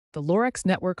The Lorex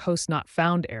network host not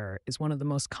found error is one of the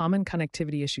most common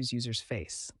connectivity issues users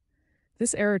face.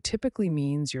 This error typically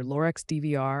means your Lorex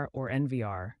DVR or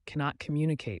NVR cannot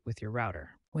communicate with your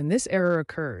router. When this error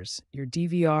occurs, your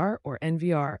DVR or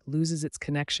NVR loses its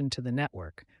connection to the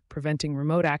network, preventing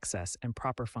remote access and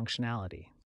proper functionality.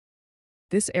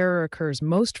 This error occurs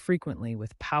most frequently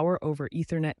with power over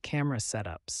Ethernet camera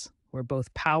setups, where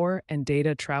both power and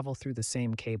data travel through the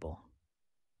same cable.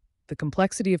 The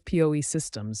complexity of PoE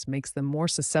systems makes them more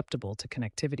susceptible to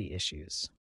connectivity issues.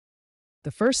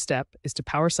 The first step is to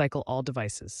power cycle all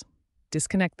devices.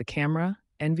 Disconnect the camera,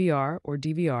 NVR or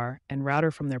DVR, and router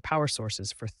from their power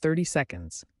sources for 30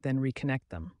 seconds, then reconnect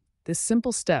them. This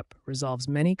simple step resolves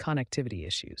many connectivity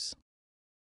issues.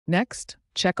 Next,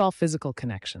 check all physical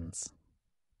connections.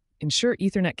 Ensure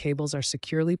Ethernet cables are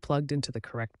securely plugged into the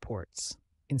correct ports.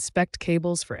 Inspect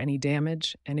cables for any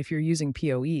damage, and if you're using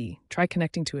PoE, try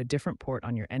connecting to a different port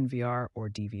on your NVR or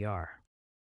DVR.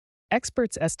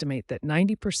 Experts estimate that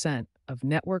 90% of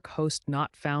network host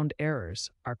not found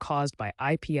errors are caused by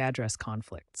IP address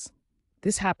conflicts.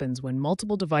 This happens when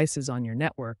multiple devices on your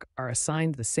network are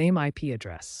assigned the same IP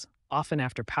address, often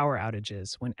after power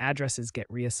outages when addresses get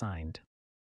reassigned.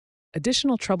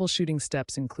 Additional troubleshooting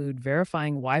steps include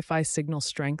verifying Wi-Fi signal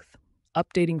strength,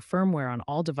 updating firmware on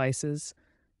all devices,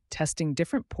 testing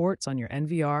different ports on your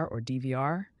NVR or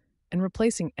DVR, and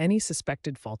replacing any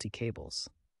suspected faulty cables.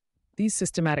 These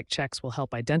systematic checks will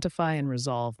help identify and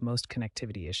resolve most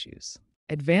connectivity issues.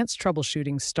 Advanced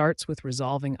troubleshooting starts with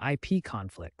resolving IP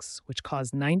conflicts, which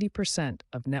cause 90%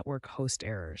 of network host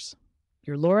errors.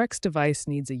 Your Lorex device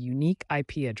needs a unique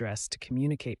IP address to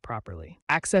communicate properly.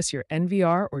 Access your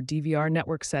NVR or DVR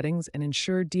network settings and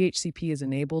ensure DHCP is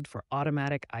enabled for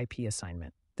automatic IP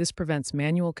assignment. This prevents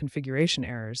manual configuration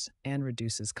errors and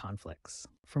reduces conflicts.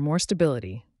 For more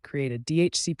stability, create a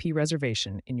DHCP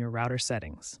reservation in your router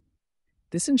settings.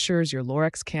 This ensures your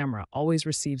Lorex camera always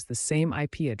receives the same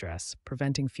IP address,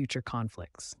 preventing future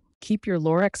conflicts. Keep your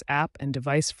Lorex app and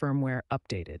device firmware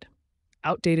updated.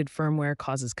 Outdated firmware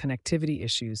causes connectivity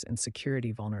issues and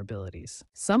security vulnerabilities.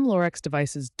 Some Lorex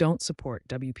devices don't support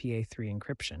WPA3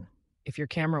 encryption. If your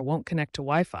camera won't connect to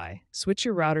Wi-Fi, switch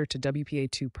your router to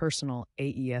WPA2 Personal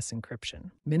AES encryption.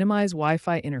 Minimize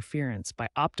Wi-Fi interference by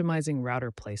optimizing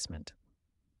router placement.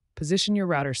 Position your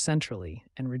router centrally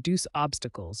and reduce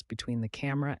obstacles between the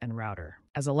camera and router.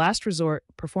 As a last resort,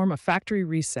 perform a factory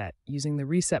reset using the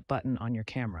reset button on your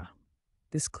camera.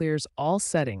 This clears all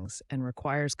settings and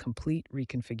requires complete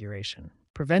reconfiguration.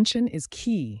 Prevention is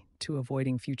key to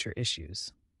avoiding future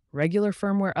issues. Regular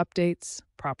firmware updates,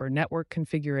 proper network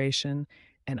configuration,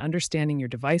 and understanding your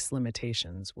device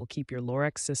limitations will keep your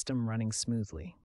Lorex system running smoothly.